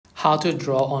How to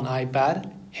draw on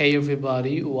iPad. Hey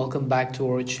everybody, welcome back to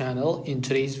our channel. In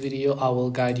today's video I will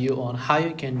guide you on how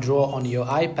you can draw on your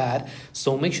iPad,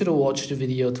 so make sure to watch the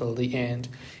video till the end.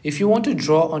 If you want to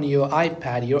draw on your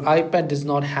iPad does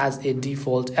not has a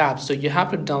default app, so you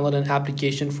have to download an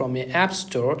application from your app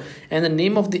store, and the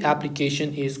name of the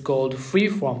application is called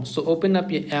Freeform. So open up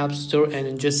your app store and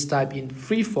then just type in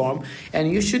Freeform,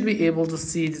 and you should be able to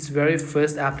see this very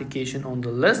first application on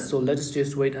the list. So let's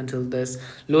just wait until this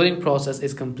loading process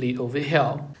is complete over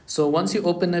here. So once you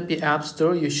open up your app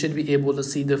store, you should be able to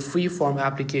see the Freeform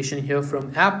application here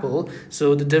from Apple.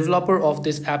 So the developer of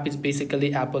this app is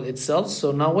basically Apple itself.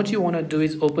 So now what you want to do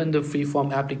is open the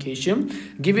Freeform application,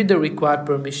 give it the required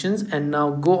permissions, and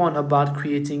now go on about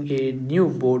creating a new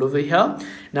board over here.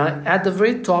 Now at the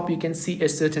very top you can see a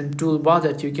certain toolbar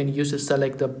that you can use to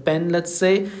select the pen, let's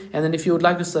say, and then if you would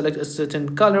like to select a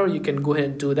certain color, you can go ahead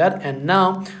and do that. And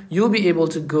now you'll be able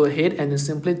to go ahead and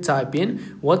simply type in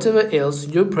whatever else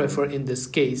you prefer in this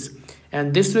case,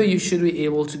 and this way you should be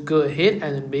able to go ahead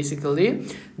and then basically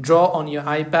draw on your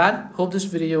iPad. Hope this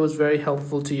video was very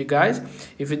helpful to you guys.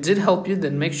 If it did help you,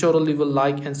 then make sure to leave a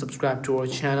like and subscribe to our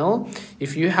channel.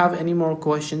 If you have any more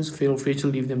questions, feel free to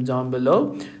leave them down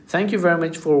below. Thank you very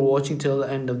much for watching till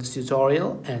the end of this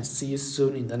tutorial, and see you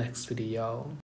soon in the next video.